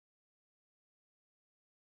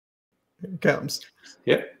Here it comes.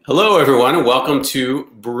 Yeah. Hello, everyone, and welcome to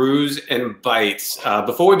Brews and Bytes.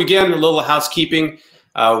 Before we begin, a little housekeeping.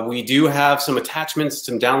 We do have some attachments,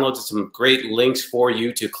 some downloads, some great links for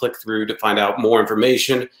you to click through to find out more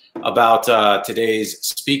information about today's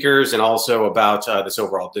speakers and also about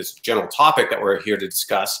this general topic that we're here to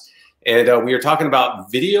discuss. And we are talking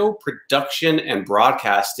about video production and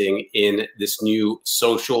broadcasting in this new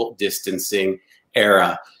social distancing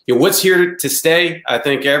era. What's here to stay? I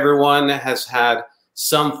think everyone has had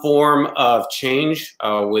some form of change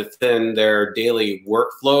within their daily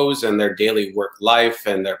workflows and their daily work life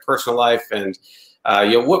and their personal life. And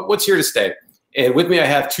what's here to stay? And with me, I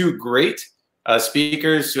have two great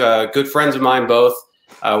speakers, good friends of mine both.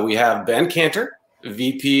 We have Ben Canter,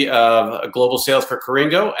 VP of Global Sales for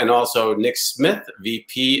Caringo, and also Nick Smith,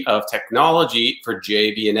 VP of Technology for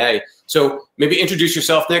JB&A. So maybe introduce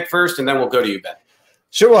yourself, Nick, first, and then we'll go to you, Ben.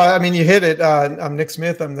 Sure. Well, I mean, you hit it. I'm Nick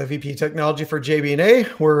Smith. I'm the VP Technology for JB&A.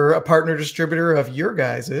 We're a partner distributor of your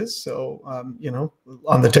guys's. So,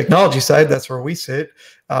 on the technology side, that's where we sit.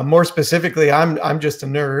 More specifically, I'm just a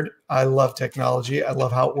nerd. I love technology. I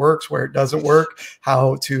love how it works, where it doesn't work,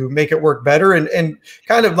 how to make it work better. And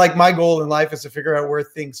kind of like my goal in life is to figure out where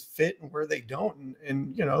things fit and where they don't.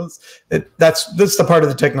 And that's the part of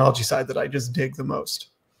the technology side that I just dig the most.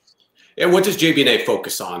 And what does JB&A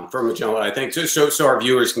focus on from a general? I think so our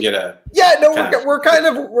viewers can get a we're kind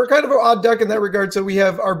of an odd duck in that regard. So we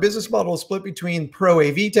have our business model split between pro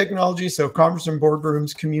AV technology, so conference and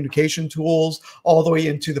boardrooms, communication tools, all the way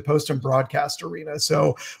into the post and broadcast arena.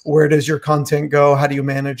 So where does your content go? How do you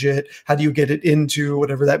manage it? How do you get it into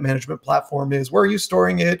whatever that management platform is? Where are you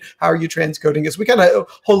storing it? How are you transcoding it? So we kind of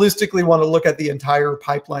holistically want to look at the entire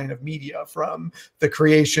pipeline of media from the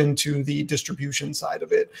creation to the distribution side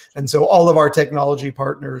of it. And so all of our technology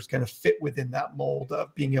partners kind of fit within that mold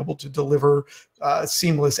of being able to deliver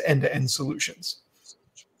seamless end-to-end solutions.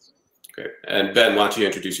 Great. And Ben, why don't you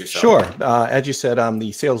introduce yourself? Sure. As you said, I'm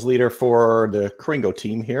the sales leader for the Caringo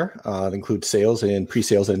team here. That includes sales and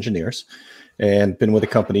pre-sales engineers, and been with the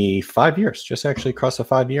company 5 years, just actually across the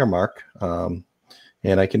 5-year mark.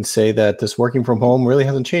 And I can say that this working from home really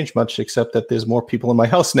hasn't changed much, except that there's more people in my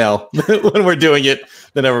house now when we're doing it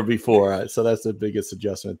than ever before. So that's the biggest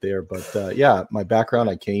adjustment there. But yeah, my background,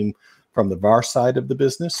 I came from the VAR side of the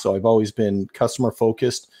business. So I've always been customer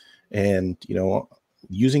focused and,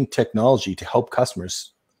 using technology to help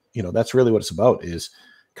customers. That's really what it's about, is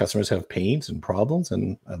customers have pains and problems,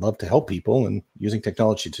 and I love to help people, and using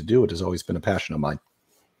technology to do it has always been a passion of mine.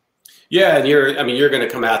 Yeah, and you're going to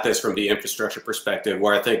come at this from the infrastructure perspective,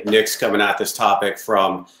 where I think Nick's coming at this topic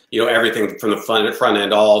from, everything from the front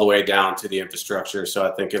end all the way down to the infrastructure. So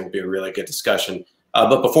I think it'll be a really good discussion.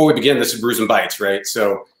 But before we begin, this is Brews and Bytes, right?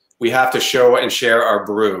 So we have to show and share our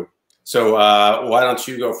brew. So why don't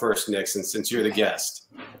you go first, Nick, since you're the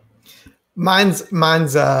guest? Mine's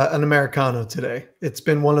an Americano today. It's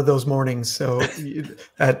been one of those mornings. So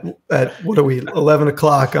at what are we, 11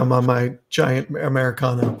 o'clock, I'm on my giant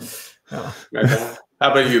Americano. How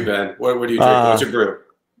about you, Ben? What do you drink? What's your brew?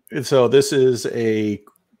 So this is a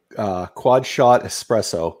quad shot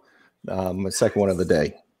espresso, my second one of the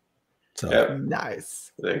day. So yep.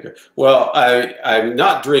 Nice. There you go. Well, I'm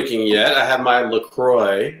not drinking yet. I have my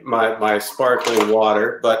LaCroix, my sparkling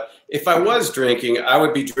water. But if I was drinking, I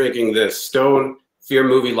would be drinking this Stone Fear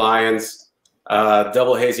Movie Lions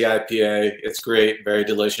Double Hazy IPA. It's great, very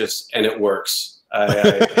delicious, and it works.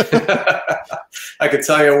 I can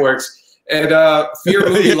tell you it works. And Fear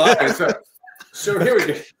Movie Lions. So here we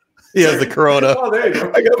go. He has the Corona. Oh, there you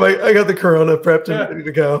go. I got the Corona prepped and ready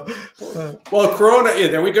to go. Well, Corona, yeah,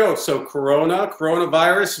 there we go. So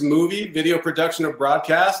coronavirus movie, video production of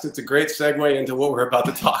broadcast. It's a great segue into what we're about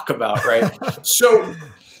to talk about, right? So,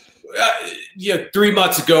 3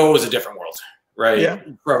 months ago was a different world, right? Yeah.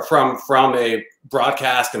 From a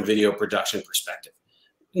broadcast and video production perspective.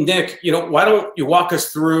 Nick, why don't you walk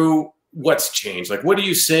us through what's changed? Like, what are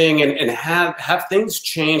you seeing, and have things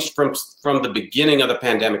changed from the beginning of the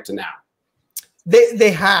pandemic to now?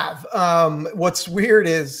 They have. What's weird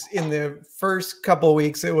is in the first couple of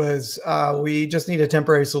weeks, it was, we just need a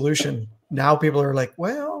temporary solution. Now people are like,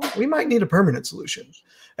 well, we might need a permanent solution.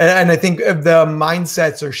 And I think the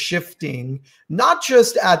mindsets are shifting, not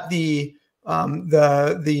just at the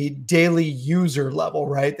daily user level,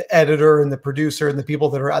 right? The editor and the producer and the people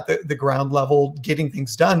that are at the ground level getting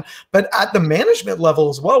things done, but at the management level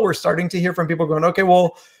as well. We're starting to hear from people going, okay,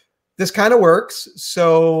 well, this kind of works.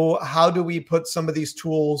 So how do we put some of these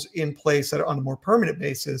tools in place that are on a more permanent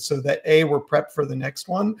basis so that A, we're prepped for the next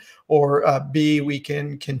one, or B, we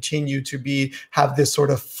can continue to have this sort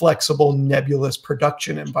of flexible, nebulous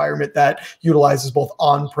production environment that utilizes both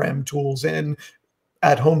on-prem tools and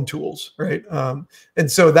at-home tools, right? And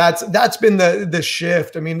so that's been the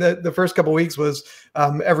shift. I mean, the first couple of weeks was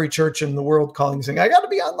every church in the world calling, saying, "I got to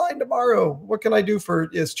be online tomorrow. What can I do for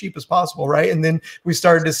as cheap as possible?" Right? And then we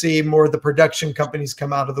started to see more of the production companies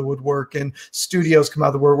come out of the woodwork and studios come out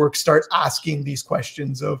of the woodwork, start asking these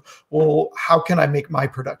questions of, "Well, how can I make my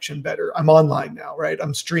production better? I'm online now, right?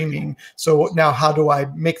 I'm streaming. So now, how do I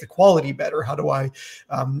make the quality better? How do I,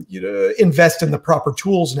 invest in the proper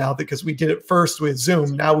tools now? Because we did it first with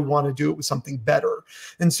Zoom. Now we want to do it with something better."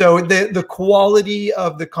 And so the quality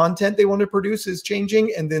of the content they want to produce is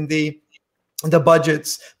changing, and then the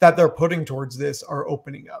budgets that they're putting towards this are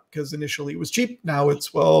opening up, because initially it was cheap. Now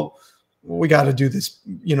it's, well, we got to do this,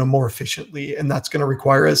 more efficiently, and that's going to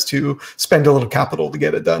require us to spend a little capital to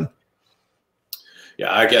get it done.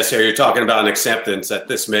 Yeah, I guess here you're talking about an acceptance that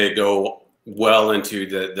this may go well into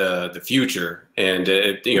the future, and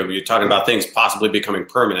you're talking about things possibly becoming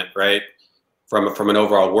permanent, right? From an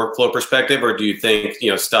overall workflow perspective, or do you think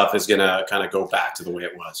stuff is going to kind of go back to the way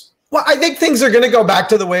it was? Well, I think things are going to go back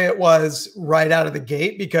to the way it was right out of the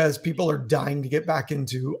gate, because people are dying to get back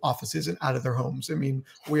into offices and out of their homes. I mean,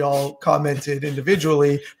 we all commented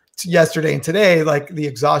individually yesterday and today, like the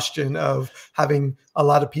exhaustion of having a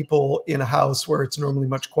lot of people in a house where it's normally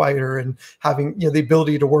much quieter, and having, the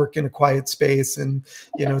ability to work in a quiet space and,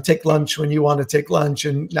 take lunch when you want to take lunch.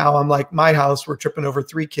 And now I'm like, my house, we're tripping over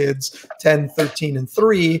 3 kids, 10, 13, and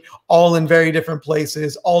 3, all in very different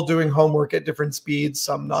places, all doing homework at different speeds,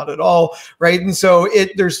 some not at all. Right. And so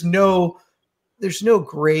there's no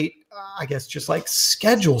great, I guess, just like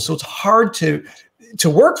schedule. So it's hard to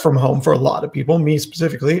work from home for a lot of people. Me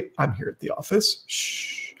specifically, I'm here at the office.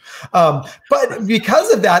 Shh. But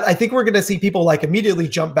because of that, I think we're going to see people like immediately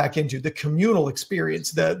jump back into the communal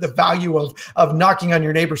experience, the value of knocking on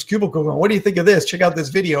your neighbor's cubicle going, "What do you think of this? Check out this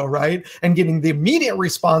video," right? And getting the immediate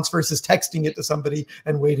response versus texting it to somebody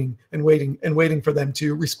and waiting for them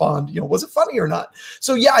to respond. Was it funny or not?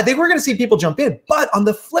 So yeah, I think we're going to see people jump in. But on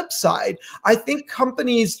the flip side, I think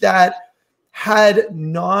companies that had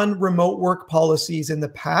non-remote work policies in the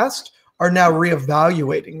past are now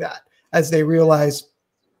reevaluating that, as they realize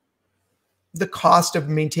the cost of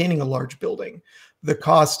maintaining a large building, the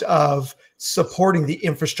cost of supporting the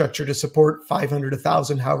infrastructure to support 500,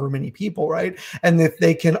 1,000, however many people, right? And if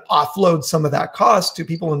they can offload some of that cost to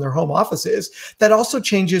people in their home offices, that also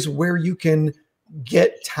changes where you can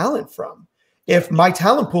get talent from. If my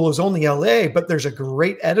talent pool is only LA, but there's a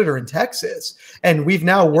great editor in Texas, and we've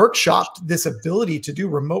now workshopped this ability to do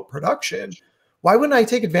remote production, why wouldn't I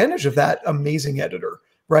take advantage of that amazing editor,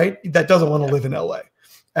 right? That doesn't want to live in LA.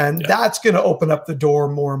 And that's going to open up the door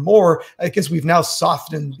more and more, because we've now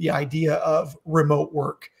softened the idea of remote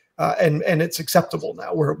work, and it's acceptable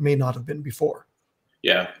now where it may not have been before.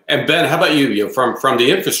 Yeah. And Ben, how about you? From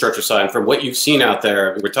the infrastructure side, from what you've seen out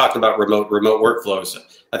there, we're talking about remote workflows.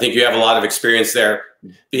 I think you have a lot of experience there,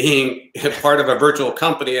 being part of a virtual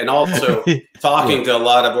company and also talking to a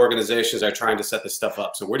lot of organizations that are trying to set this stuff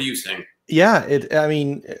up. So what are you saying? Yeah, I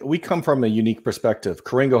mean, we come from a unique perspective.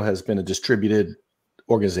 Caringo has been a distributed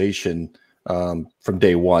organization from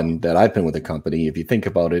day one that I've been with the company. If you think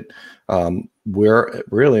about it, we're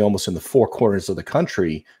really almost in the 4 corners of the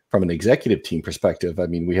country from an executive team perspective. I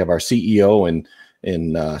mean, we have our CEO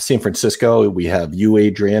in San Francisco. We have you,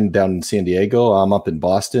 Adrian, down in San Diego. I'm up in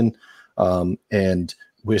Boston. And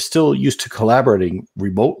we're still used to collaborating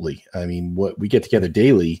remotely. I mean, we get together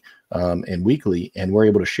daily and weekly, and we're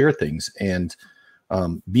able to share things. And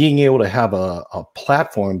being able to have a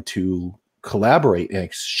platform to collaborate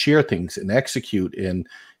and share things and execute, and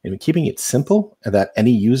keeping it simple that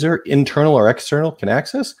any user, internal or external, can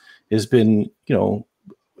access has been,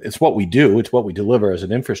 it's what we do. It's what we deliver as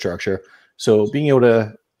an infrastructure. So being able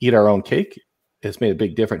to eat our own cake has made a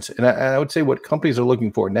big difference. And I would say what companies are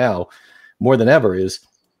looking for now more than ever is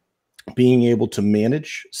being able to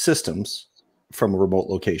manage systems from a remote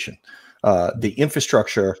location. The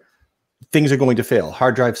infrastructure, things are going to fail.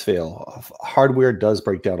 Hard drives fail. Hardware does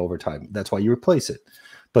break down over time. That's why you replace it.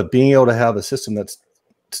 But being able to have a system that's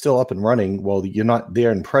still up and running while you're not there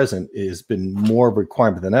and present has been more of a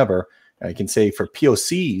requirement than ever. And I can say for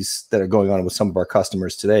POCs that are going on with some of our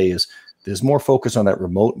customers today is there's more focus on that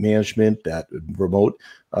remote management, that remote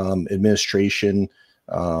administration,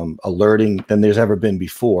 alerting than there's ever been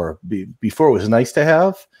before. Before it was nice to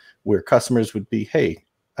have, where customers would be, hey,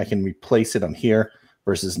 I can replace it, I'm here,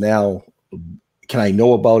 versus now can I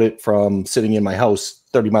know about it from sitting in my house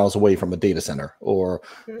 30 miles away from a data center or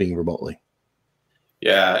being remotely?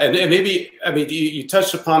 Yeah, and maybe, I mean, you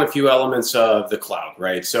touched upon a few elements of the cloud,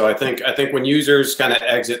 right? So I think when users kind of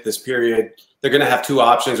exit this period, they're going to have two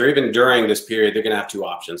options, or even during this period, they're going to have two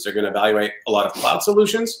options. They're going to evaluate a lot of cloud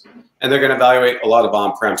solutions, and they're going to evaluate a lot of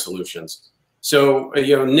on-prem solutions. So,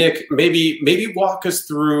 Nick, maybe walk us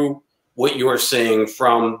through what you're seeing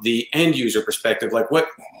from the end user perspective. Like,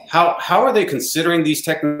 how are they considering these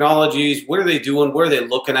technologies? What are they doing? What are they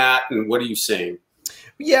looking at? And what are you seeing?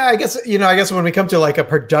 Yeah, I guess when we come to like a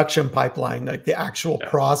production pipeline, like the actual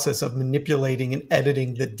process of manipulating and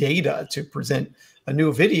editing the data to present a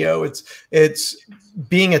new video, it's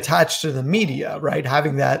being attached to the media, right?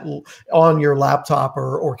 Having that on your laptop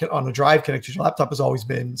or on a drive connected to your laptop has always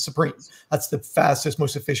been supreme. That's the fastest,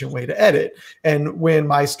 most efficient way to edit. And when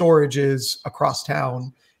my storage is across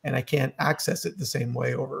town and I can't access it the same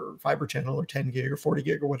way over fiber channel or 10 gig or 40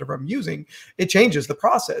 gig or whatever I'm using, it changes the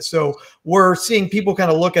process. So we're seeing people kind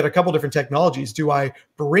of look at a couple different technologies. Do I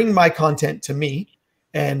bring my content to me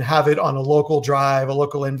and have it on a local drive, a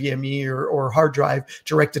local NVMe or hard drive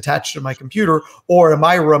direct attached to my computer? Or am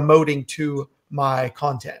I remoting to my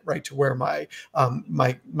content, right, to where my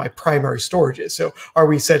my primary storage is? So are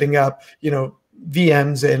we setting up,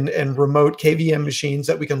 VMs and remote KVM machines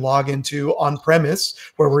that we can log into on premise,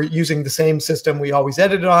 where we're using the same system we always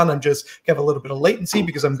edited on? I'm just have a little bit of latency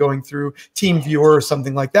because I'm going through TeamViewer or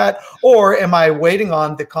something like that. Or am I waiting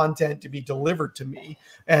on the content to be delivered to me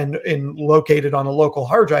and located on a local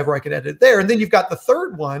hard drive where I can edit there? And then you've got the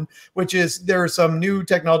third one, which is there are some new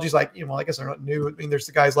technologies like, I guess they're not new. I mean, there's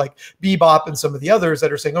the guys like Bebop and some of the others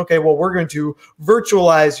that are saying, okay, well, we're going to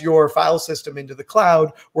virtualize your file system into the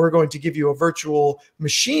cloud. We're going to give you a virtual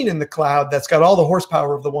machine in the cloud that's got all the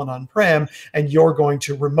horsepower of the one on-prem, and you're going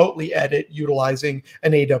to remotely edit utilizing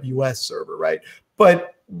an AWS server, right?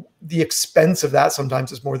 But the expense of that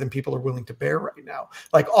sometimes is more than people are willing to bear right now.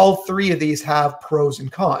 Like, all three of these have pros and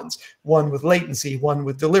cons, one with latency, one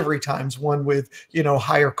with delivery times, one with,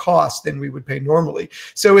 higher cost than we would pay normally.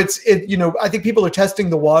 So I think people are testing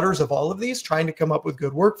the waters of all of these, trying to come up with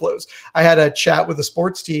good workflows. I had a chat with a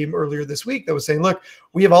sports team earlier this week that was saying, look,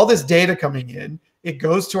 we have all this data coming in. It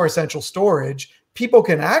goes to our central storage. People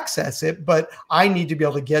can access it, but I need to be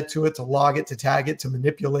able to get to it, to log it, to tag it, to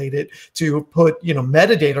manipulate it, to put,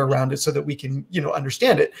 metadata around it so that we can,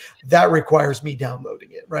 understand it. That requires me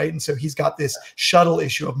downloading it, right? And so he's got this shuttle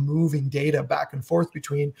issue of moving data back and forth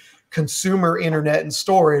between consumer internet and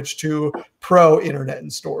storage to pro internet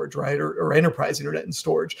and storage, right? Or enterprise internet and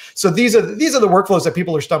storage. So these are the workflows that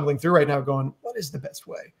people are stumbling through right now, going, what is the best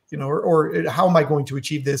way? Or how am I going to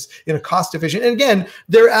achieve this in a cost efficient? And again,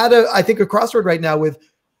 they're at I think a crossroad right now with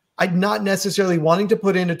I'm not necessarily wanting to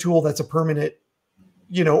put in a tool that's a permanent,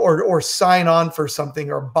 or sign on for something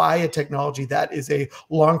or buy a technology that is a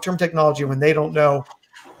long-term technology when they don't know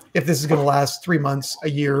if this is going to last 3 months, a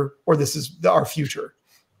year, or this is our future.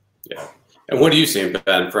 Yeah. And what do you see,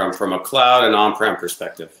 Ben, from a cloud and on-prem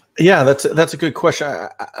perspective? Yeah, that's a good question.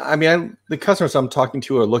 I mean, the customers I'm talking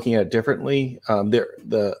to are looking at it differently.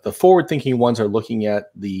 The forward-thinking ones are looking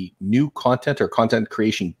at the new content or content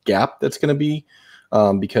creation gap that's going to be,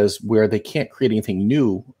 because where they can't create anything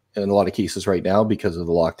new in a lot of cases right now because of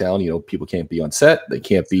the lockdown. People can't be on set, they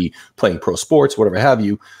can't be playing pro sports, whatever have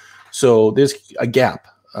you. So there's a gap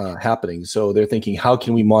happening. So they're thinking, how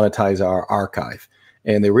can we monetize our archive?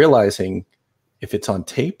 And they're realizing if it's on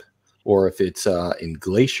tape or if it's in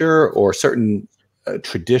Glacier or certain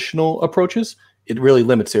traditional approaches, it really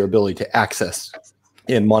limits their ability to access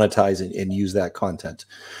and monetize and use that content.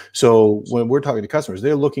 So when we're talking to customers,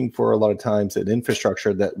 they're looking for a lot of times an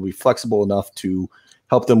infrastructure that will be flexible enough to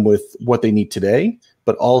help them with what they need today,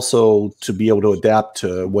 but also to be able to adapt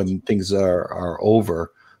to when things are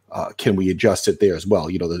over. Can we adjust it there as well?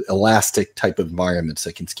 The elastic type of environments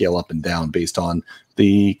that can scale up and down based on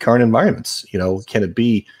the current environments. Can it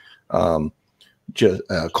be just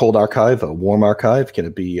a cold archive, a warm archive? Can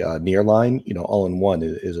it be nearline? All in one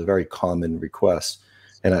is a very common request.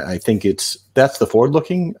 And I think that's the forward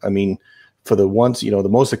looking. I mean, for the ones, the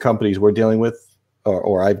most of the companies we're dealing with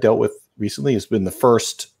or I've dealt with recently has been the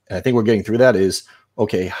first, and I think we're getting through that, is,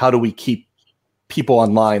 okay, how do we keep people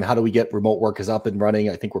online? How do we get remote workers up and running?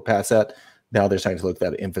 I think we're past that. Now they're starting to look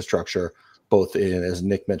at that infrastructure, both in, as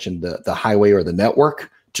Nick mentioned, the highway or the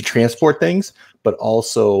network to transport things, but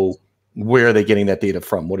also where are they getting that data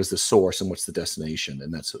from? What is the source and what's the destination?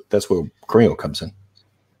 And that's where Caringo comes in.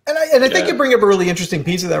 And I think you bring up a really interesting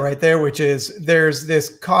piece of that right there, which is there's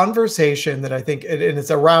this conversation that I think, and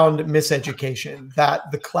it's around miseducation,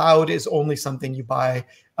 that the cloud is only something you buy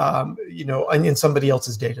in somebody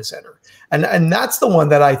else's data center. And that's the one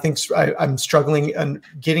that I think I'm struggling and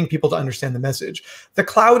getting people to understand the message. The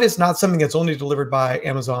cloud is not something that's only delivered by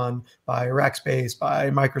Amazon, by Rackspace, by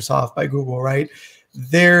Microsoft, by Google, right?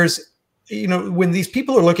 There's, when these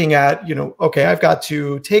people are looking at, okay, I've got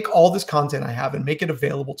to take all this content I have and make it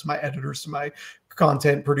available to my editors, to my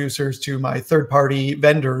content producers, to my third-party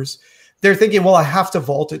vendors, they're thinking, well, I have to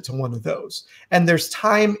vault it to one of those. And there's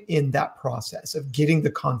time in that process of getting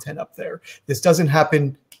the content up there. This doesn't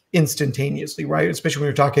happen instantaneously, right? Especially when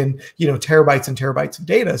you're talking, terabytes and terabytes of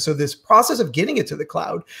data. So this process of getting it to the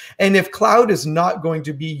cloud, and if cloud is not going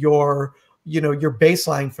to be your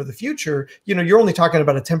baseline for the future, you're only talking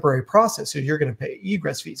about a temporary process. So you're going to pay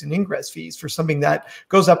egress fees and ingress fees for something that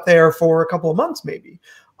goes up there for a couple of months, maybe.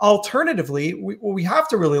 Alternatively, what we have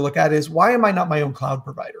to really look at is, why am I not my own cloud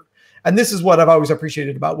provider? And this is what I've always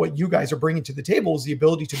appreciated about what you guys are bringing to the table, is the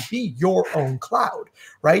ability to be your own cloud,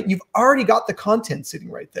 right? You've already got the content sitting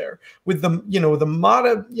right there with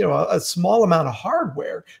a small amount of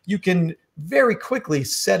hardware. You can very quickly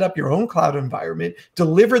set up your own cloud environment,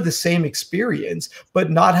 deliver the same experience, but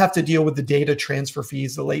not have to deal with the data transfer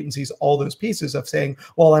fees, the latencies, all those pieces of saying,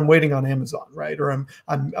 well, I'm waiting on Amazon, right? Or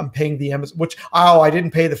I'm paying the Amazon, which, I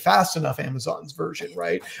didn't pay the fast enough Amazon's version,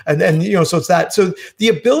 right? And then, so it's that. So the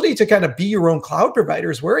ability to kind of be your own cloud provider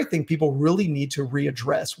is where I think people really need to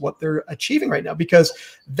readdress what they're achieving right now, because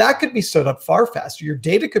that could be stood up far faster. Your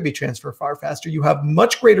data could be transferred far faster. You have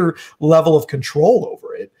much greater level of control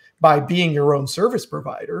over it by being your own service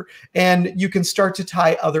provider, and you can start to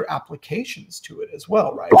tie other applications to it as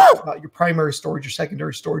well, right? Your primary storage, your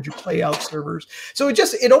secondary storage, your playout servers. So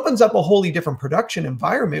it opens up a wholly different production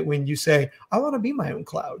environment when you say, I want to be my own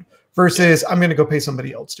cloud, versus I'm going to go pay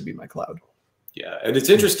somebody else to be my cloud. Yeah, and it's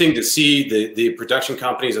interesting to see the production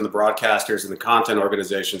companies and the broadcasters and the content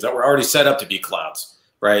organizations that were already set up to be clouds,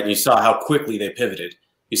 right? And you saw how quickly they pivoted.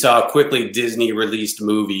 You saw how quickly Disney released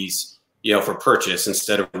movies, for purchase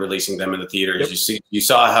instead of releasing them in the theaters. Yep. You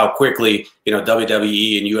saw how quickly,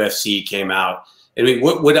 WWE and UFC came out. I mean,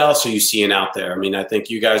 what else are you seeing out there? I mean, I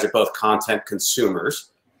think you guys are both content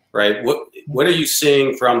consumers, right? What are you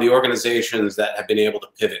seeing from the organizations that have been able to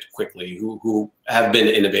pivot quickly, who have been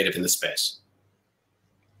innovative in the space?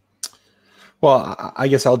 Well, I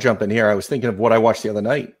guess I'll jump in here. I was thinking of what I watched the other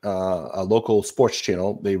night. A local sports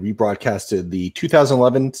channel, they rebroadcasted the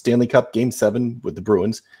 2011 Stanley Cup Game 7 with the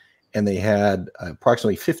Bruins, and they had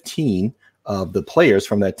approximately 15 of the players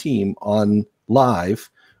from that team on live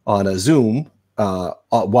on a Zoom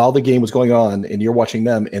while the game was going on, and you're watching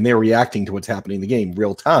them, and they're reacting to what's happening in the game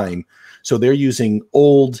real time. So they're using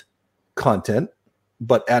old content,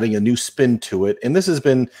 but adding a new spin to it. And this has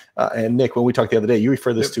been, and Nick, when we talked the other day, you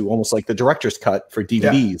refer this to almost like the director's cut for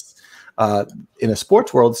DVDs. Yeah. In a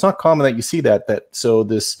sports world, it's not common that you see that. So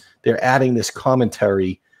they're adding this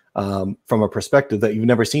commentary from a perspective that you've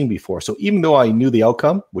never seen before. So even though I knew the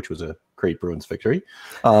outcome, which was a great Bruins victory,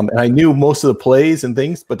 and I knew most of the plays and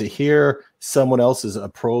things, but to hear someone else's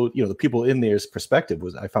the people in there's perspective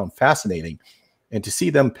I found fascinating. And to see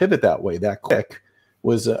them pivot that way, that quick,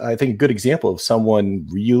 was, I think, a good example of someone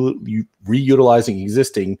reutilizing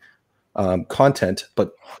existing content,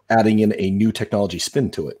 but adding in a new technology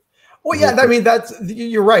spin to it. Well, yeah, I mean,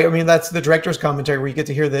 you're right. I mean, that's the director's commentary, where you get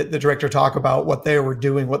to hear the director talk about what they were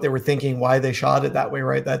doing, what they were thinking, why they shot it that way,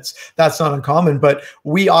 right? That's not uncommon, but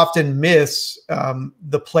we often miss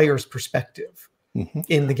the player's perspective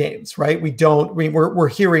in the games, right? We're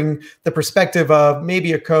hearing the perspective of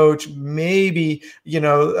maybe a coach, maybe,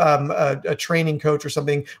 a training coach or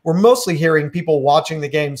something. We're mostly hearing people watching the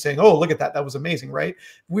game saying, oh, look at that. That was amazing, right?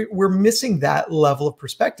 We're missing that level of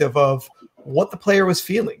perspective of what the player was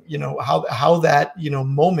feeling, how that,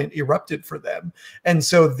 moment erupted for them. And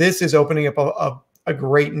so this is opening up a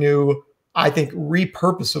great new, I think,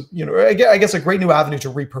 repurpose of, I guess a great new avenue to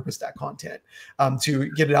repurpose that content to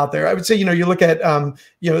get it out there. I would say, you look at,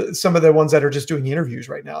 some of the ones that are just doing interviews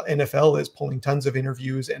right now. NFL is pulling tons of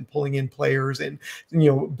interviews and pulling in players and,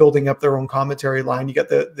 building up their own commentary line. You got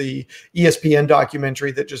the ESPN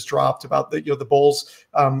documentary that just dropped about the Bulls,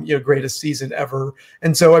 greatest season ever.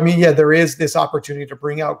 And so, I mean, yeah, there is this opportunity to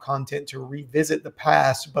bring out content to revisit the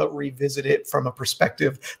past, but revisit it from a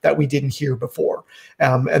perspective that we didn't hear before.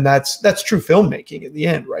 And that's that's true filmmaking in the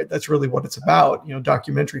end, right? That's really what it's about,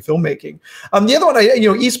 documentary filmmaking. The other one,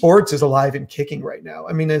 esports is alive and kicking right now.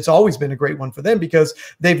 I mean, it's always been a great one for them because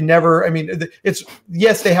they've never,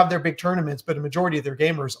 yes, they have their big tournaments, but a majority of their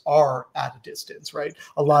gamers are at a distance, right?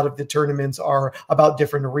 A lot of the tournaments are about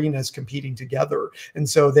different arenas competing together. And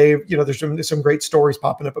so there's some great stories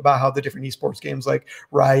popping up about how the different esports games like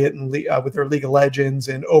Riot and with their League of Legends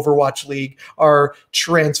and Overwatch League are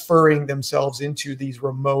transferring themselves into these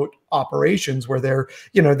remote operations where there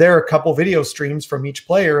are a couple video streams from each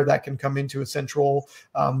player that can come into a central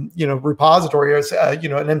repository, or an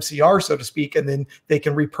MCR, so to speak, and then they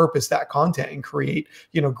can repurpose that content and create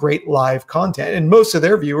great live content. And most of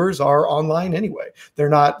their viewers are online anyway. They're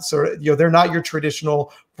not they're not your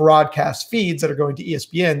traditional broadcast feeds that are going to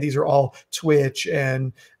ESPN. These are all Twitch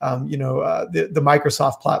and the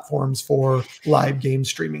Microsoft platforms for live game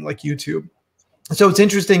streaming like YouTube. So it's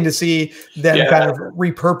interesting to see them kind of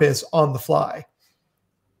repurpose on the fly.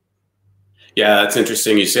 Yeah, it's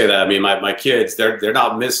interesting you say that. I mean, my kids, they're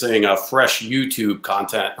not missing a fresh YouTube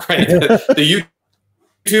content, right? The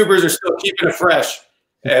YouTubers are still keeping it fresh.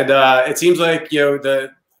 And it seems like,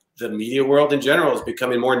 the media world in general is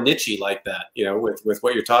becoming more nichey like that, with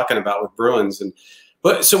what you're talking about with Bruins.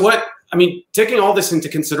 Taking all this into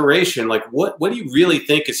consideration, like what do you really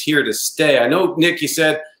think is here to stay? I know, Nick, you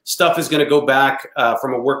said stuff is going to go back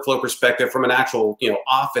from a workflow perspective, from an actual,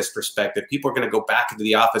 office perspective. People are going to go back into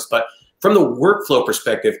the office, but from the workflow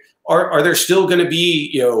perspective, are there still going to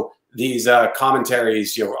be, these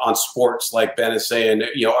commentaries, on sports, like Ben is saying,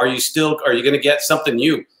 are you going to get something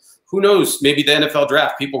new? Who knows? Maybe the NFL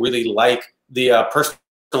draft, people really like the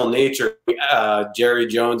personal nature, Jerry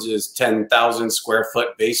Jones's 10,000 square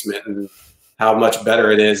foot basement and how much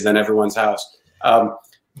better it is than everyone's house.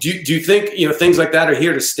 Do you think things like that are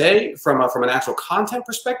here to stay from an actual content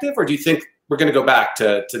perspective, or do you think we're going to go back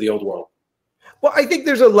to the old world? Well, I think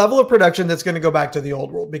there's a level of production that's going to go back to the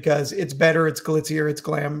old world because it's better, it's glitzier, it's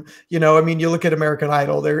glam. You look at American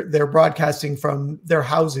Idol, they're broadcasting from their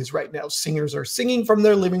houses right now. Singers are singing from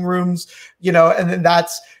their living rooms, and then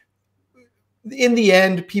that's, in the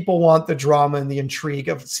end, people want the drama and the intrigue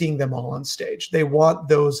of seeing them all on stage. They want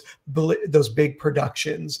those big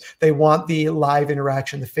productions. They want the live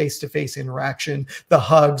interaction, the face-to-face interaction, the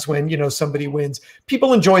hugs when, somebody wins.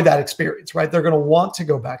 People enjoy that experience, right? They're going to want to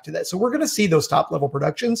go back to that. So we're going to see those top-level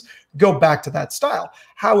productions go back to that style.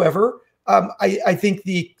 However, I think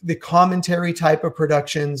the commentary type of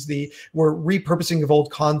productions, we're repurposing of old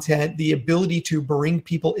content, the ability to bring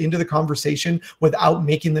people into the conversation without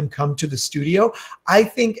making them come to the studio. I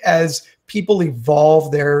think as people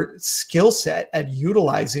evolve their skill set at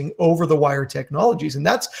utilizing over-the-wire technologies, and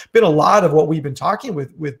that's been a lot of what we've been talking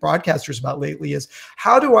with broadcasters about lately, is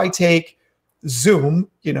how do I take Zoom,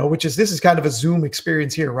 this is kind of a Zoom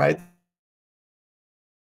experience here, right?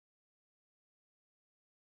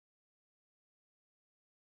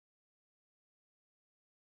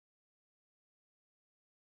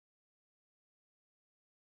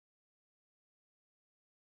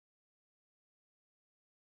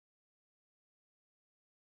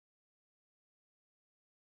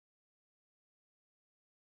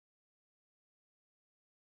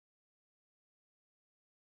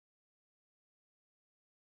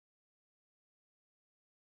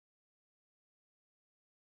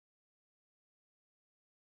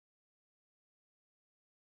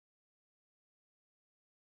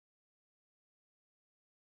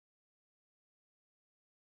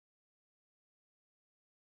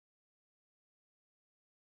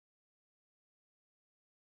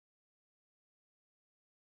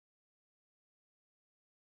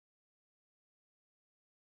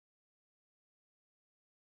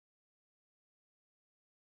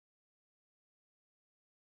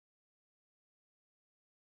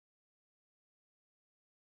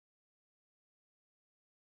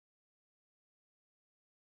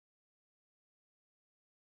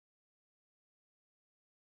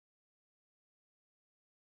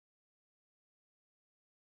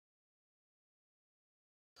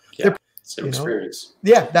 Yeah, same experience.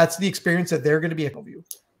 Yeah, that's the experience that they're going to be able to view.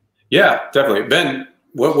 Yeah, definitely. Ben,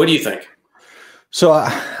 what do you think? So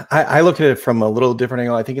I look at it from a little different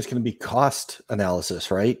angle. I think it's going to be cost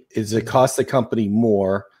analysis, right? Is it cost the company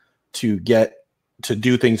more to get to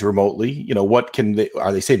do things remotely?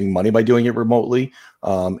 Are they saving money by doing it remotely?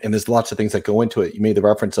 And there's lots of things that go into it. You made the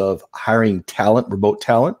reference of hiring talent, remote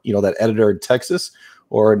talent, that editor in Texas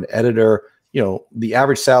or an editor. The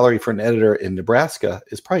average salary for an editor in Nebraska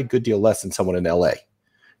is probably a good deal less than someone in LA,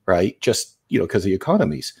 right? Just, because of the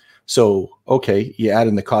economies. So, okay, you add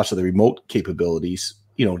in the cost of the remote capabilities,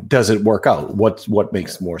 does it work out? What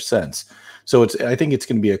makes more sense? So I think it's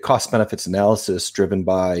going to be a cost benefits analysis driven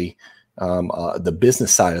by the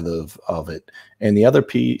business side of it. And the other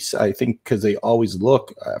piece, I think, because they always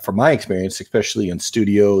look, from my experience, especially in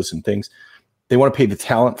studios and things, they want to pay the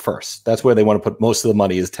talent first. That's where they want to put most of the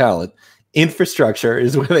money, is talent. Infrastructure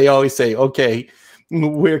is where they always say, okay,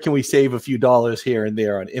 where can we save a few dollars here and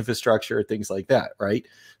there on infrastructure, things like that, right?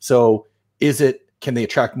 So can they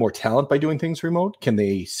attract more talent by doing things remote? Can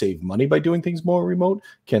they save money by doing things more remote?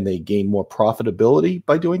 Can they gain more profitability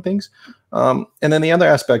by doing things? And then the other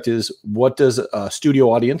aspect is, what does a studio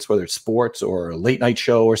audience, whether it's sports or a late night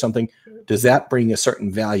show or something, does that bring a certain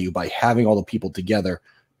value by having all the people together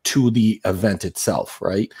to the event itself,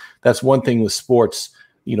 right? That's one thing with sports.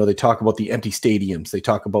 They talk about the empty stadiums. They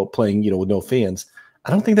talk about playing, with no fans. I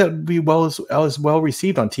don't think that would be as well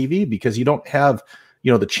received on TV, because you don't have,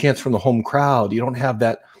 the chants from the home crowd. You don't have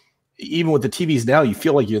that. Even with the TVs now, you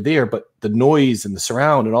feel like you're there, but the noise and the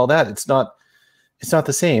surround and all that, it's not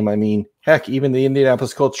the same. I mean, heck, even the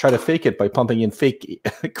Indianapolis Colts try to fake it by pumping in fake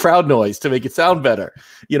crowd noise to make it sound better.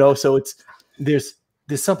 So there's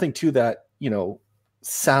something to that,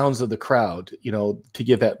 sounds of the crowd, to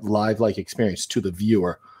give that live-like experience to the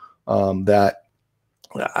viewer, that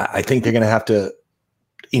I think they're going to have to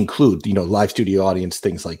include, live studio audience,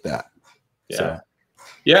 things like that. Yeah. So.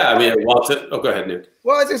 Yeah. I mean, go ahead, Nick.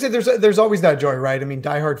 Well, as I said, there's always that joy, right? I mean,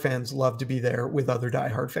 diehard fans love to be there with other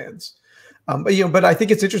diehard fans. But I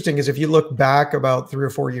think it's interesting is, if you look back about 3 or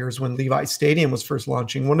 4 years when Levi Stadium was first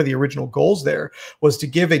launching, one of the original goals there was to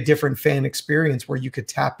give a different fan experience where you could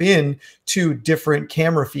tap in to different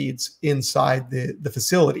camera feeds inside the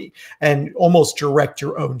facility and almost direct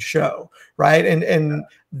your own show, right? And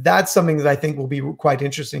that's something that I think will be quite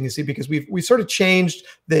interesting to see, because we've sort of changed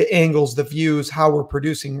the angles, the views, how we're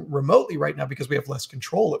producing remotely right now, because we have less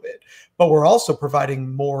control of it, but we're also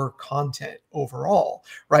providing more content overall,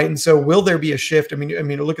 right? And so will there be a shift? I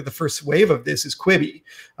mean, look at the first wave of this is Quibi.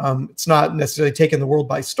 It's not necessarily taken the world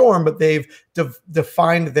by storm, but they've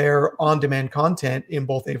defined their on-demand content in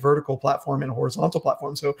both a vertical platform and a horizontal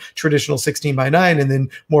platform. So traditional 16:9, and then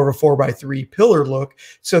more of a 4:3 pillar look,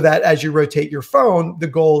 so that as you rotate your phone, the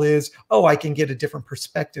goal is, I can get a different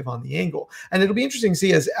perspective on the angle. And it'll be interesting to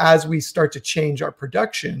see as we start to change our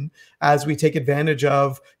production, as we take advantage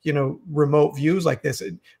of, remote views like this,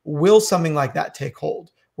 will something like that take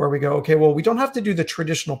hold? Where we go, okay, well, we don't have to do the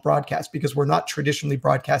traditional broadcast, because we're not traditionally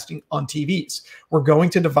broadcasting on TVs. We're going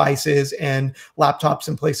to devices and laptops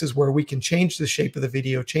and places where we can change the shape of the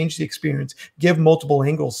video, change the experience, give multiple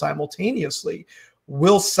angles simultaneously.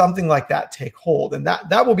 Will something like that take hold? And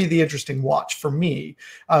that will be the interesting watch for me,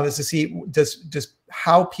 is to see, does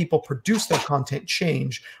how people produce their content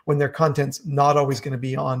change when their content's not always going to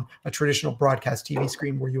be on a traditional broadcast TV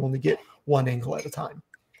screen where you only get one angle at a time.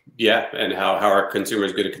 Yeah, and how are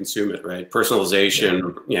consumers going to consume it, right?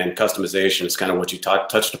 Personalization and customization is kind of what you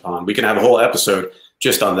touched upon. We can have a whole episode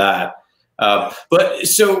just on that. But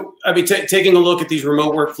so, I mean, taking a look at these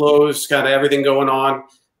remote workflows, kind of everything going on,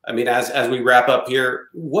 I mean, as we wrap up here,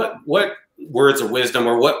 what words of wisdom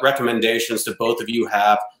or what recommendations do both of you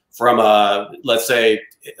have from let's say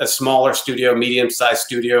a smaller studio, medium-sized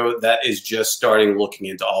studio that is just starting looking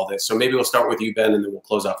into all this? So maybe we'll start with you, Ben, and then we'll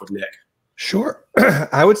close off with Nick. Sure.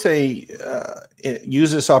 I would say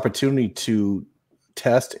use this opportunity to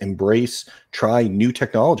test, embrace, try new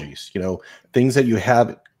technologies, things that you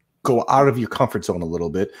have. Go out of your comfort zone a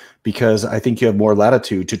little bit, because I think you have more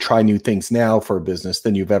latitude to try new things now for a business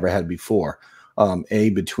than you've ever had before.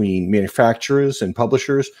 Between manufacturers and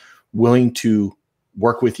publishers willing to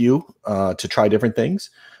work with you to try different things,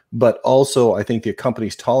 but also I think the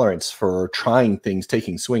company's tolerance for trying things,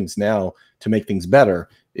 taking swings now to make things better,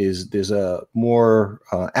 there's a more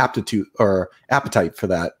aptitude or appetite for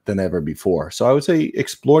that than ever before. So I would say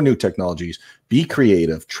explore new technologies, be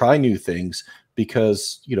creative, try new things,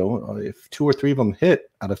 because if 2 or 3 of them hit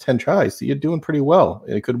out of 10 tries, you're doing pretty well.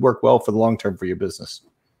 It could work well for the long term for your business.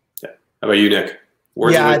 Yeah. How about you, Nick?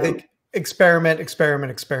 I think experiment,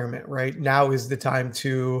 right? Now is the time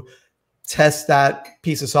to test that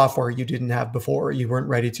piece of software you didn't have before, you weren't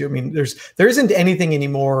ready to. I mean, there isn't anything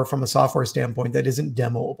anymore from a software standpoint that isn't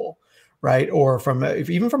demoable, right? Or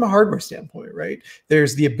even from a hardware standpoint, right?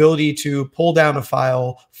 There's the ability to pull down a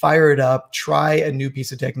file, fire it up, try a new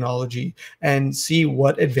piece of technology, and see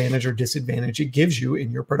what advantage or disadvantage it gives you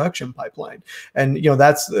in your production pipeline. And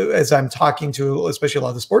that's, as I'm talking to especially a lot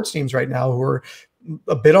of the sports teams right now who are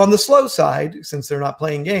a bit on the slow side since they're not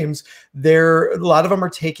playing games. A lot of them are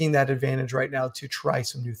taking that advantage right now to try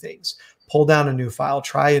some new things. Pull down a new file,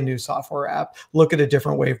 try a new software app, look at a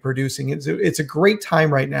different way of producing. It's a great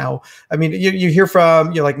time right now. I mean, you hear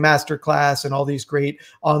from, like Masterclass and all these great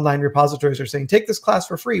online repositories are saying, take this class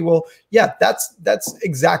for free. Well, yeah, that's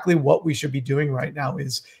exactly what we should be doing right now,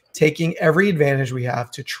 is taking every advantage we have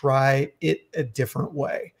to try it a different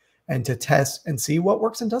way and to test and see what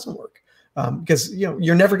works and doesn't work. Because,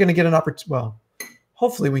 you're never going to get an opportunity. Well,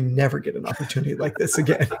 hopefully we never get an opportunity like this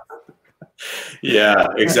again. Yeah,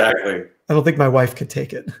 exactly. I don't think my wife could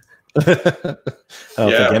take it. I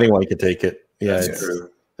don't think anyone could take it. Yeah, that's true.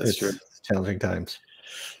 That's true. It's challenging times.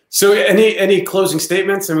 So any closing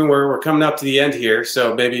statements? I mean, we're coming up to the end here.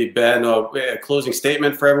 So maybe, Ben, a closing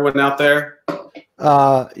statement for everyone out there?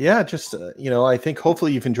 Yeah, just, I think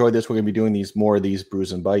hopefully you've enjoyed this. We're going to be doing more of these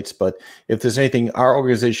Brews and Bites. But if there's anything our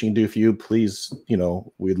organization can do for you, please,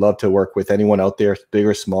 we'd love to work with anyone out there, big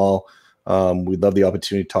or small. We'd love the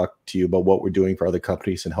opportunity to talk to you about what we're doing for other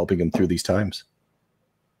companies and helping them through these times.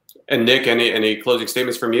 And Nick, any closing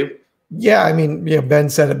statements from you? Yeah, I mean, Ben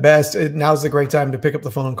said it best. Now's the great time to pick up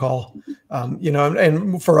the phone and call.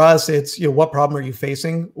 And for us, it's, what problem are you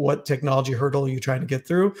facing? What technology hurdle are you trying to get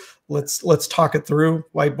through? Let's talk it through,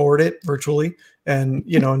 whiteboard it virtually, and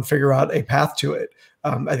and figure out a path to it.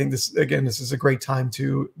 I think this is a great time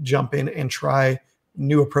to jump in and try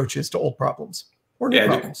new approaches to old problems or new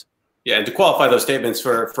problems. Yeah, and to qualify those statements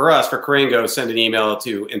for us, for Caringo, send an email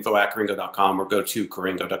to info@caringo.com or go to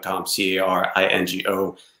caringo.com,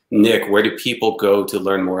 Caringo. Nick, where do people go to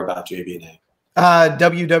learn more about JB&A?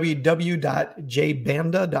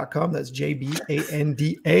 www.jbanda.com. That's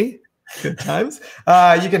JBANDA. Good times.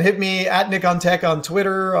 You can hit me at Nick on Tech on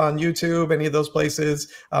Twitter, on YouTube, any of those places,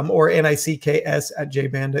 or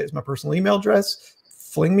NICKS@JBanda is my personal email address.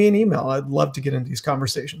 Fling me an email. I'd love to get into these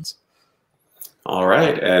conversations. All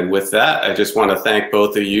right. And with that, I just want to thank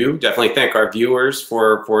both of you. Definitely thank our viewers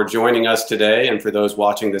for joining us today, and for those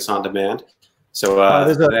watching this on demand. So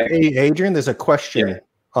Adrian, there's a question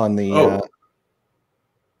on the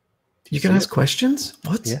you can ask questions?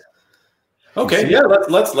 What? Yeah. Okay, yeah,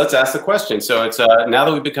 let's ask the question. So it's now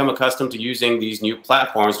that we've become accustomed to using these new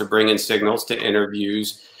platforms to bring in signals to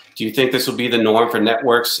interviews, do you think this will be the norm for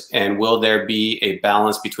networks, and will there be a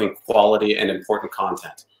balance between quality and important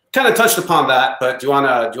content? Kind of touched upon that, but do you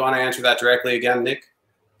want to answer that directly again, Nick?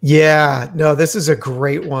 Yeah, no, this is a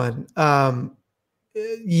great one.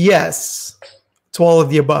 Yes, to all of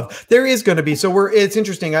the above. There is going to be, it's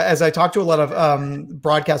interesting. As I talk to a lot of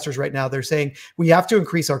broadcasters right now, they're saying we have to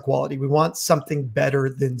increase our quality. We want something better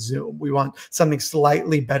than Zoom. We want something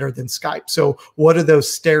slightly better than Skype. So what are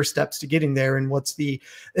those stair steps to getting there? And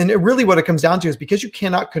really what it comes down to is, because you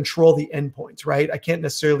cannot control the endpoints, right? I can't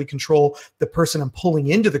necessarily control the person I'm pulling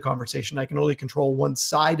into the conversation. I can only control one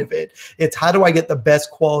side of it. It's how do I get the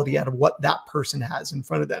best quality out of what that person has in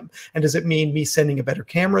front of them? And does it mean me sending a better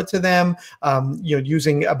camera to them?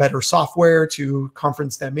 Using a better software to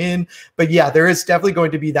conference them in. But yeah, there is definitely going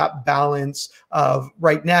to be that balance of,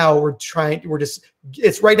 right now it's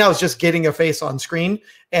just getting a face on screen.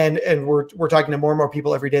 And we're talking to more and more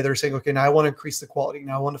people every day that are saying, okay, now I want to increase the quality.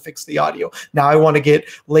 Now I want to fix the audio. Now I want to get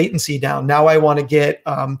latency down. Now I want to get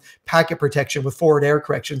packet protection with forward error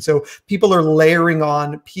correction. So people are layering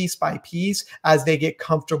on piece by piece as they get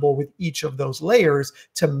comfortable with each of those layers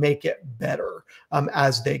to make it better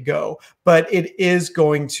as they go. But it is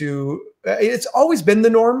going to, it's always been the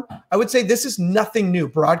norm. I would say this is nothing new.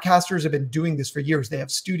 Broadcasters have been doing this for years. They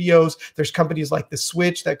have studios. There's companies like The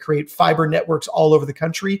Switch that create fiber networks all over the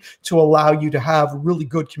country to allow you to have really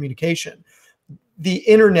good communication. The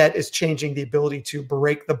internet is changing the ability to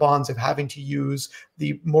break the bonds of having to use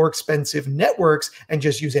the more expensive networks and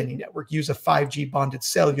just use any network. Use a 5G bonded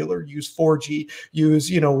cellular, use 4G,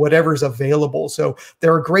 use whatever's available. So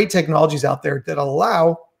there are great technologies out there that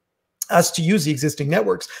allow us to use the existing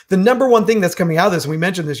networks. The number one thing that's coming out of this, and we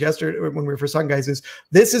mentioned this yesterday when we were first talking, guys, is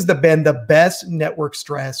this has been the best network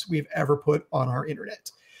stress we've ever put on our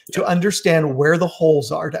internet. To understand where the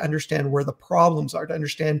holes are, to understand where the problems are, to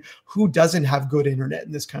understand who doesn't have good internet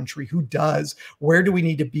in this country, who does, where do we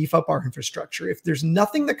need to beef up our infrastructure. If there's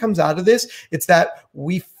nothing that comes out of this, it's that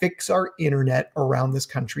we fix our internet around this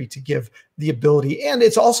country to give the ability. And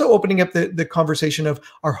it's also opening up the conversation of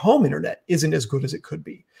our home internet isn't as good as it could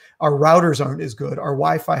be. Our routers aren't as good. Our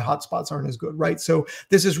Wi-Fi hotspots aren't as good, right? So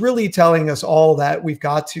this is really telling us all that we've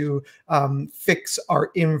got to fix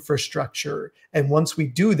our infrastructure. And once we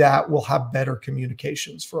do that, we'll have better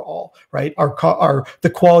communications for all, right?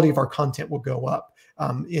 The quality of our content will go up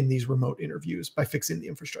in these remote interviews by fixing the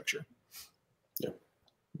infrastructure. Yeah.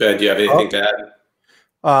 Ben, do you have anything to add?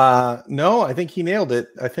 No, I think he nailed it.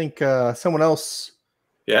 I think someone else.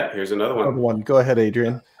 Yeah, here's another one. Go ahead,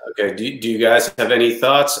 Adrian. Okay, do you guys have any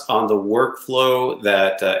thoughts on the workflow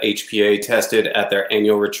that HPA tested at their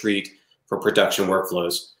annual retreat for production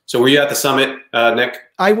workflows? So were you at the summit, Nick?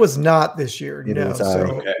 I was not this year, no. So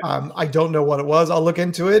okay. I don't know what it was. I'll look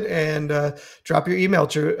into it and drop your email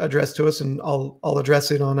address to us, and I'll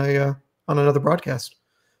address it on another broadcast.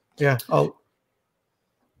 Yeah,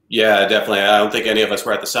 Yeah, definitely. I don't think any of us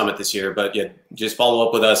were at the summit this year, but yeah, just follow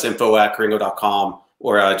up with us, info@caringo.com,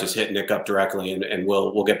 or just hit Nick up directly, and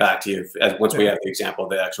we'll get back to you once we have the example of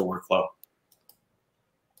the actual workflow.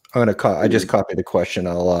 I just copied the question.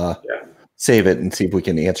 I'll save it and see if we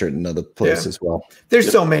can answer it in another place as well.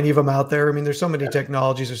 There's so many of them out there. I mean, there's so many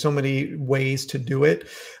technologies, there's so many ways to do it.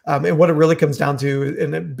 And what it really comes down to,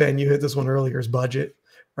 and Ben, you hit this one earlier, is budget.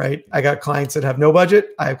 Right. I got clients that have no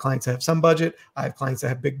budget. I have clients that have some budget. I have clients that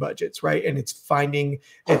have big budgets. Right. And it's having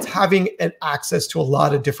an access to a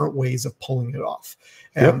lot of different ways of pulling it off.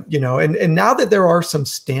 You know, and now that there are some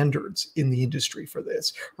standards in the industry for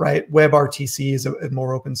this, right? WebRTC is a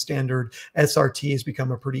more open standard. SRT has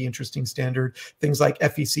become a pretty interesting standard. Things like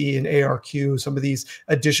FEC and ARQ, some of these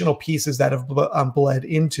additional pieces that have bled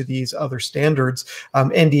into these other standards,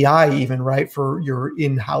 NDI even, right, for your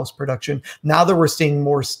in-house production. Now that we're seeing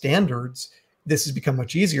more standards, this has become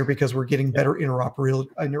much easier because we're getting better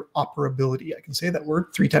interoperability. I can say that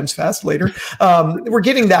word 3 times fast later. We're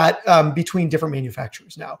getting that between different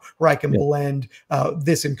manufacturers now, where I can blend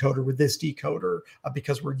this encoder with this decoder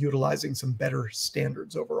because we're utilizing some better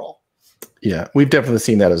standards overall. Yeah, we've definitely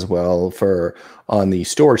seen that as well. On the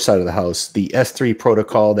storage side of the house, the S3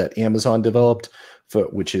 protocol that Amazon developed,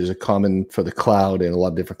 which is a common for the cloud and a lot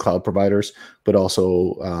of different cloud providers, but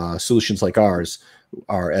also solutions like ours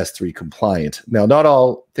are S3 compliant. Now, not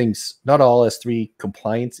all S3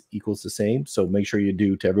 compliance equals the same. So make sure you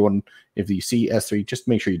do, to everyone, if you see S3, just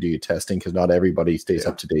make sure you do your testing, because not everybody stays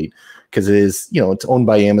up to date, because it is, it's owned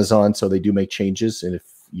by Amazon. So they do make changes. And if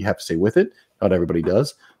you have to stay with it, not everybody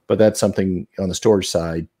does, but that's something on the storage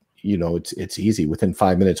side, it's easy. Within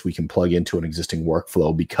 5 minutes, we can plug into an existing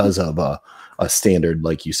workflow because of a standard,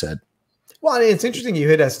 like you said. Well, it's interesting you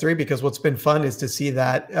hit S3, because what's been fun is to see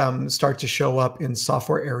that start to show up in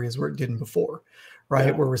software areas where it didn't before, right?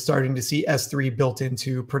 Yeah. Where we're starting to see S3 built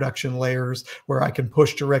into production layers, where I can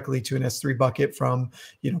push directly to an S3 bucket from,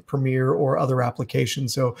 Premiere or other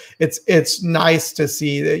applications. So it's nice to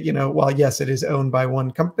see that, while yes, it is owned by one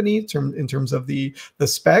company in terms of the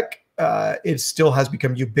spec, it still has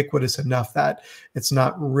become ubiquitous enough that it's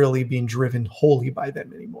not really being driven wholly by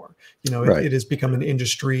them anymore. It has become an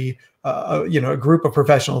industry, a group of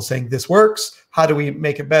professionals saying this works. How do we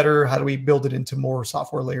make it better? How do we build it into more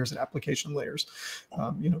software layers and application layers?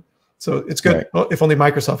 So it's good. Right. Well, if only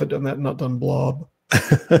Microsoft had done that, and not done blob,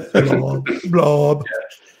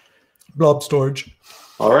 blob storage.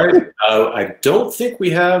 All right. I don't think we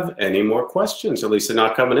have any more questions, at least they're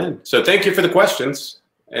not coming in. So thank you for the questions.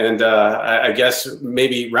 And I guess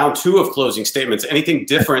maybe round 2 of closing statements. Anything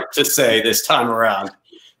different to say this time around?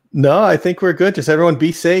 No, I think we're good. Just everyone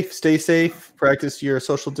be safe, stay safe, practice your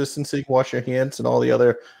social distancing, wash your hands, and all the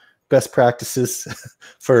other best practices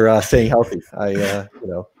for staying healthy.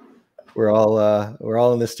 We're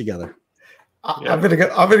all in this together. I'm gonna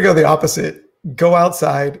go the opposite. Go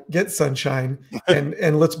outside, get sunshine,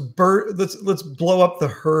 and let's blow up the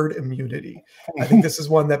herd immunity. I think this is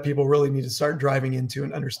one that people really need to start driving into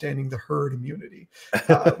and understanding the herd immunity,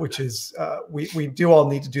 which is we do all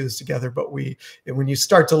need to do this together. But when you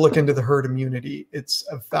start to look into the herd immunity, it's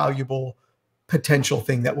a valuable potential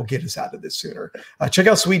thing that will get us out of this sooner. Check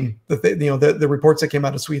out Sweden. The reports that came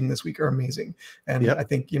out of Sweden this week are amazing, and I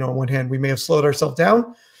think on one hand we may have slowed ourselves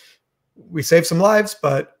down. We saved some lives,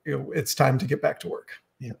 but it's time to get back to work.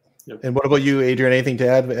 Yeah. And what about you, Adrian? Anything to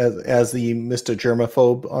add as the Mr.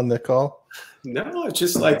 Germaphobe on the call? No, I'd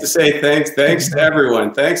just like to say thanks to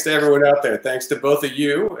everyone. Thanks to everyone out there. Thanks to both of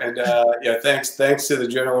you, and thanks to the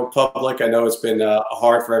general public. I know it's been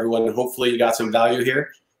hard for everyone. Hopefully, you got some value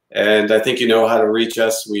here, and I think you know how to reach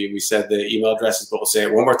us. We said the email addresses, but we'll say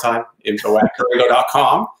it one more time: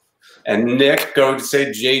 info@caringo.com. And Nick, go to say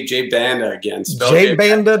JB&A again.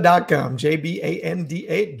 JBanda.com.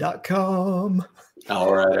 JBANDA.com.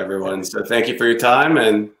 All right, everyone. So thank you for your time,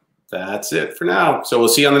 and that's it for now. So we'll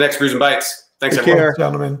see you on the next Brews and Bytes. Thanks, everyone. Take care,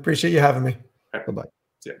 gentlemen. Appreciate you having me. Bye-bye.